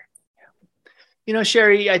behavior.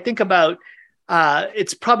 Sherry, I think about,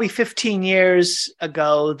 it's probably 15 years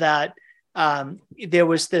ago that there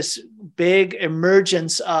was this big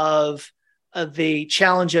emergence of the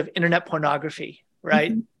challenge of internet pornography,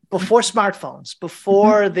 right? Mm-hmm. Before smartphones,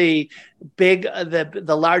 before the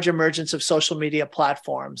large emergence of social media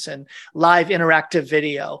platforms and live interactive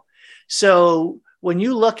video. So when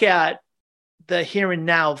you look at the here and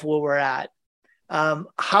now of where we're at,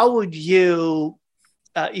 how would you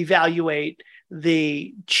evaluate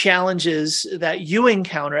the challenges that you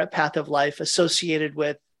encounter at Path of Life associated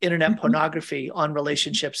with internet pornography on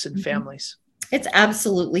relationships and families? It's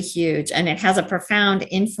absolutely huge, and it has a profound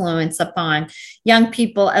influence upon young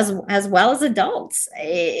people as well as adults.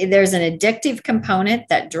 There's an addictive component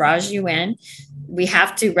that draws you in. We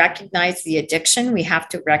have to recognize the addiction. We have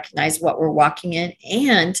to recognize what we're walking in,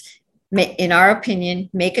 and in our opinion,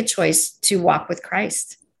 make a choice to walk with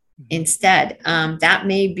Christ instead. That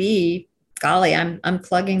may be, golly, I'm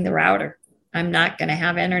unplugging the router. I'm not going to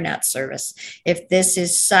have internet service. If this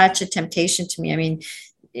is such a temptation to me, I mean,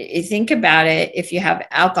 you think about it. If you have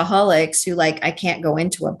alcoholics who I can't go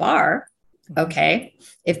into a bar. Okay.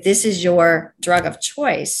 If this is your drug of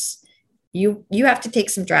choice, you have to take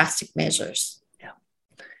some drastic measures. Yeah.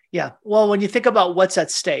 Yeah. Well, when you think about what's at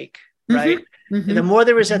stake, right? Mm-hmm. The more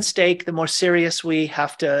there is at stake, the more serious we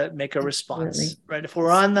have to make a response, absolutely. Right? If we're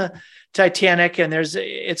on the Titanic and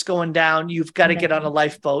it's going down, you've got to get on a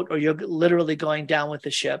lifeboat, or you're literally going down with the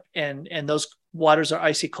ship, and those waters are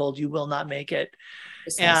icy cold. You will not make it.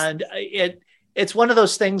 And it's one of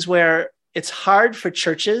those things where it's hard for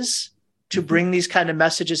churches to bring these kind of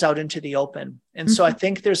messages out into the open. And so I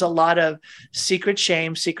think there's a lot of secret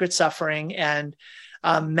shame, secret suffering, and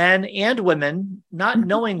men and women not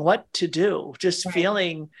knowing what to do, just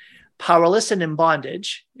feeling powerless and in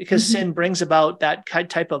bondage, because sin brings about that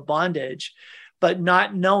type of bondage, but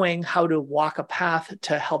not knowing how to walk a path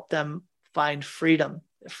to help them find freedom.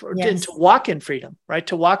 And to walk in freedom, right?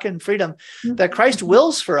 To walk in freedom that Christ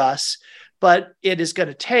wills for us, but it is going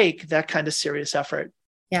to take that kind of serious effort.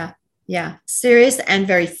 Yeah. Yeah. Serious and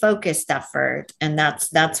very focused effort. And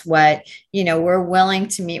that's what, we're willing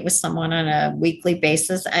to meet with someone on a weekly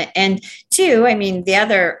basis. And two, I mean, the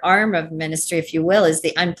other arm of ministry, if you will, is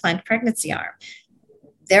the unplanned pregnancy arm.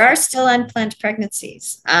 There are still unplanned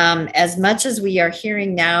pregnancies. As much as we are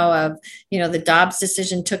hearing now of, the Dobbs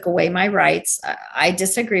decision took away my rights, I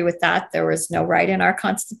disagree with that. There was no right in our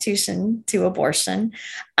Constitution to abortion.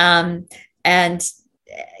 And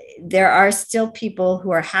there are still people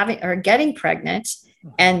who are getting pregnant,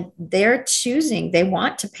 and they're choosing, they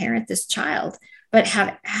want to parent this child, but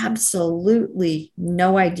have absolutely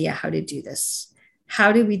no idea how to do this.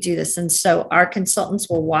 How do we do this? And so our consultants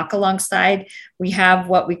will walk alongside. We have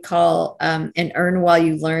what we call an Earn While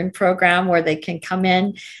You Learn program, where they can come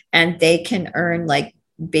in and they can earn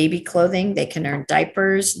baby clothing. They can earn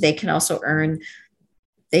diapers. They can also earn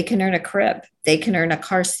a crib. They can earn a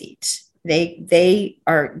car seat.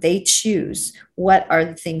 They choose what are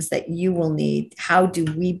the things that you will need. How do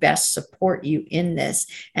we best support you in this?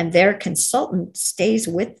 And their consultant stays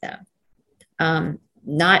with them.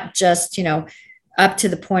 Not just, up to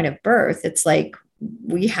the point of birth. It's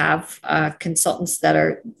we have consultants that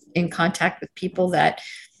are in contact with people that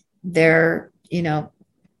their,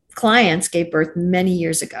 clients gave birth many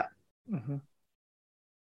years ago. Mm-hmm.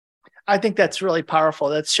 I think that's really powerful.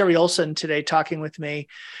 That's Sherry Olson today talking with me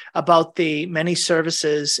about the many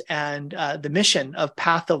services and the mission of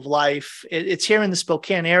Path of Life. It's here in the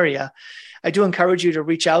Spokane area. I do encourage you to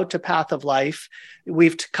reach out to Path of Life.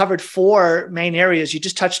 We've covered 4 main areas. You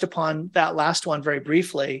just touched upon that last one very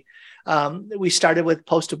briefly. We started with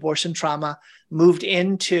post-abortion trauma, moved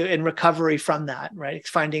into in recovery from that, right?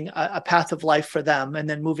 Finding a path of life for them, and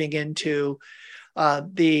then moving into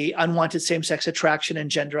the unwanted same-sex attraction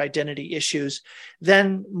and gender identity issues,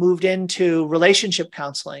 then moved into relationship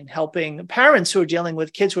counseling, helping parents who are dealing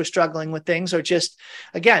with kids who are struggling with things, or just,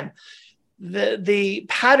 again, the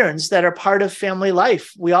patterns that are part of family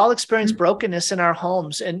life. We all experience brokenness in our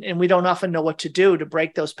homes, and we don't often know what to do to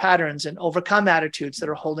break those patterns and overcome attitudes that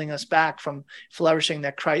are holding us back from flourishing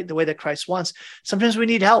the way that Christ wants. Sometimes we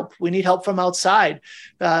need help. We need help from outside,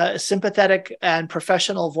 sympathetic and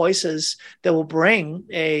professional voices that will bring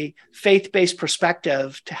a faith-based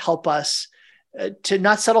perspective to help us to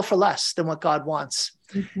not settle for less than what God wants.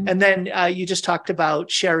 Mm-hmm. And then you just talked about,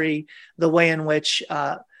 Sherry, the way in which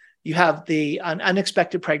you have the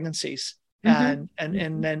unexpected pregnancies, and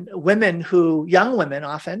then young women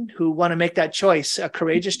often, who want to make that choice, a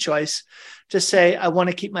courageous choice, to say, I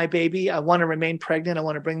want to keep my baby, I want to remain pregnant, I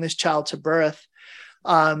want to bring this child to birth,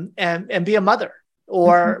 and be a mother,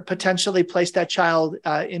 or potentially place that child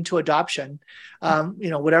into adoption,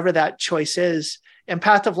 whatever that choice is. And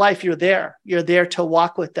Path of Life, you're there to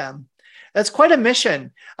walk with them. That's quite a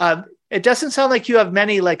mission. It doesn't sound like you have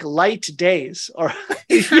many light days, or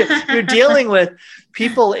you're dealing with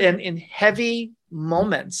people in heavy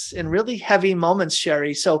moments, in really heavy moments,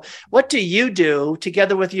 Sherry. So what do you do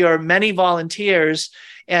together with your many volunteers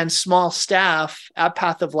and small staff at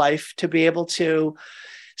Path of Life to be able to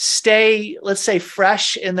stay, let's say,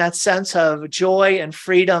 fresh in that sense of joy and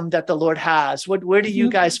freedom that the Lord has? Where do you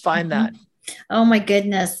guys find that? Oh my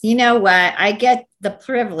goodness. You know what? I get the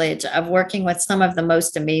privilege of working with some of the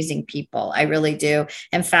most amazing people. I really do.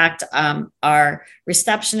 In fact, our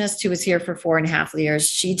receptionist, who was here for 4.5 years,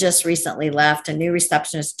 she just recently left. A new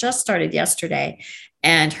receptionist just started yesterday.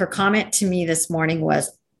 And her comment to me this morning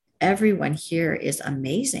was, everyone here is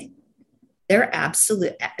amazing. They're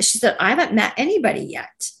absolute. She said, I haven't met anybody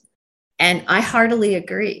yet. And I heartily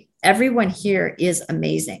agree. Everyone here is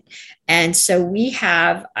amazing. And so we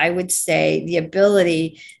have, I would say, the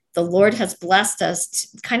ability, the Lord has blessed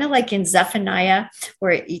us, kind of like in Zephaniah,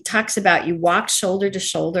 where he talks about you walk shoulder to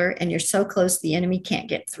shoulder and you're so close the enemy can't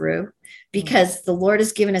get through, because the Lord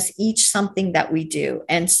has given us each something that we do.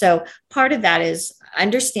 And so part of that is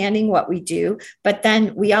understanding what we do. But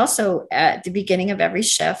then we also, at the beginning of every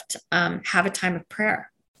shift, have a time of prayer,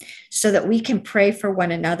 so that we can pray for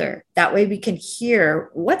one another. That way we can hear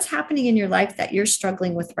what's happening in your life that you're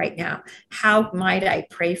struggling with right now. How might I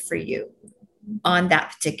pray for you on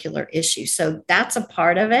that particular issue? So that's a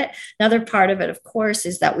part of it. Another part of it, of course,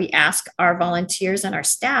 is that we ask our volunteers and our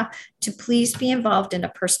staff to please be involved in a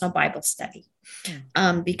personal Bible study.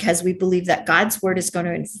 Because we believe that God's word is going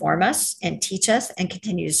to inform us and teach us and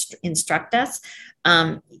continue to instruct us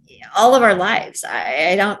all of our lives.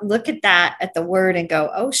 I don't look at the word and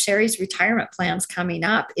go, oh, Sherry's retirement plan's coming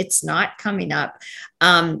up. It's not coming up.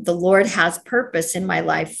 The Lord has purpose in my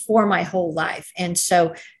life for my whole life. And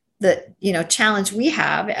so the challenge we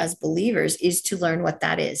have as believers is to learn what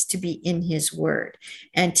that is, to be in his word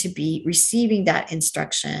and to be receiving that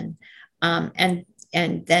instruction.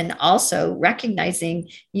 And then also recognizing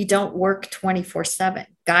you don't work 24/7.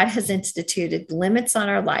 God has instituted limits on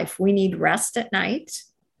our life. We need rest at night.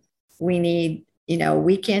 We need,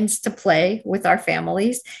 weekends to play with our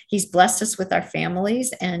families. He's blessed us with our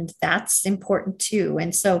families, and that's important too.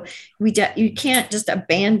 And so you can't just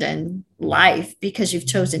abandon life because you've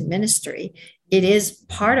chosen ministry. It is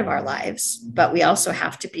part of our lives, but we also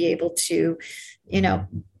have to be able to,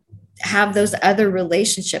 have those other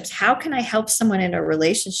relationships. How can I help someone in a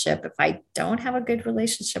relationship if I don't have a good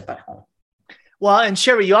relationship at home? Well, and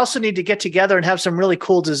Sherry, you also need to get together and have some really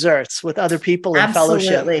cool desserts with other people in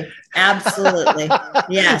fellowship. Absolutely.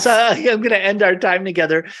 Yes. So I'm going to end our time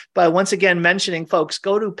together by once again mentioning, folks,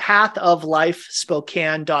 go to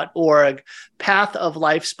pathoflifespokane.org,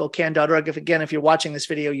 pathoflifespokane.org. If you're watching this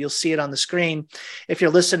video, you'll see it on the screen. If you're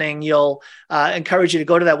listening, you'll encourage you to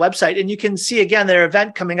go to that website, and you can see again their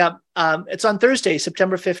event coming up. It's on Thursday,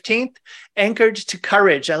 September 15th, Anchored to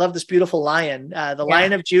Courage. I love this beautiful lion, the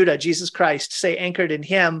Lion of Judah, Jesus Christ. Say anchored in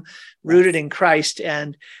him, rooted in Christ,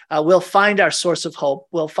 and we'll find our source of hope.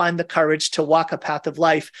 We'll find the courage to walk a path of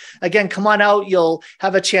life. Again, come on out. You'll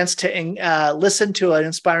have a chance to listen to an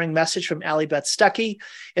inspiring message from Allie Beth Stuckey.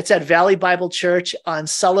 It's at Valley Bible Church on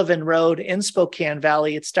Sullivan Road in Spokane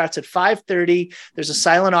Valley. It starts at 5:30. There's a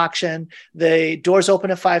silent auction. The doors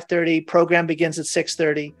open at 5:30. Program begins at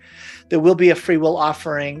 6:30. There will be a free will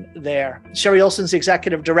offering there. Sherry Olson's the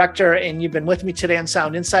executive director, and you've been with me today on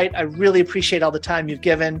Sound Insight. I really appreciate all the time you've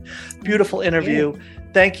given. Beautiful interview.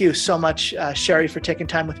 Thank you so much, Sherry, for taking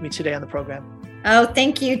time with me today on the program. Oh,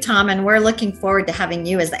 thank you, Tom. And we're looking forward to having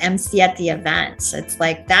you as the MC at the event. It's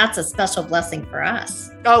like, that's a special blessing for us.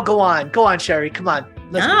 Oh, go on, Sherry. Come on.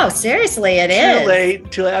 No, seriously, it is.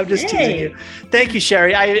 Too late. I'm just teasing you. Thank you,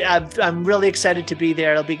 Sherry. I'm really excited to be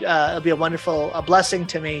there. It'll be a wonderful blessing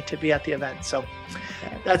to me to be at the event. So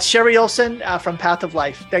that's Sherry Olson from Path of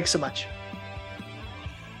Life. Thanks so much.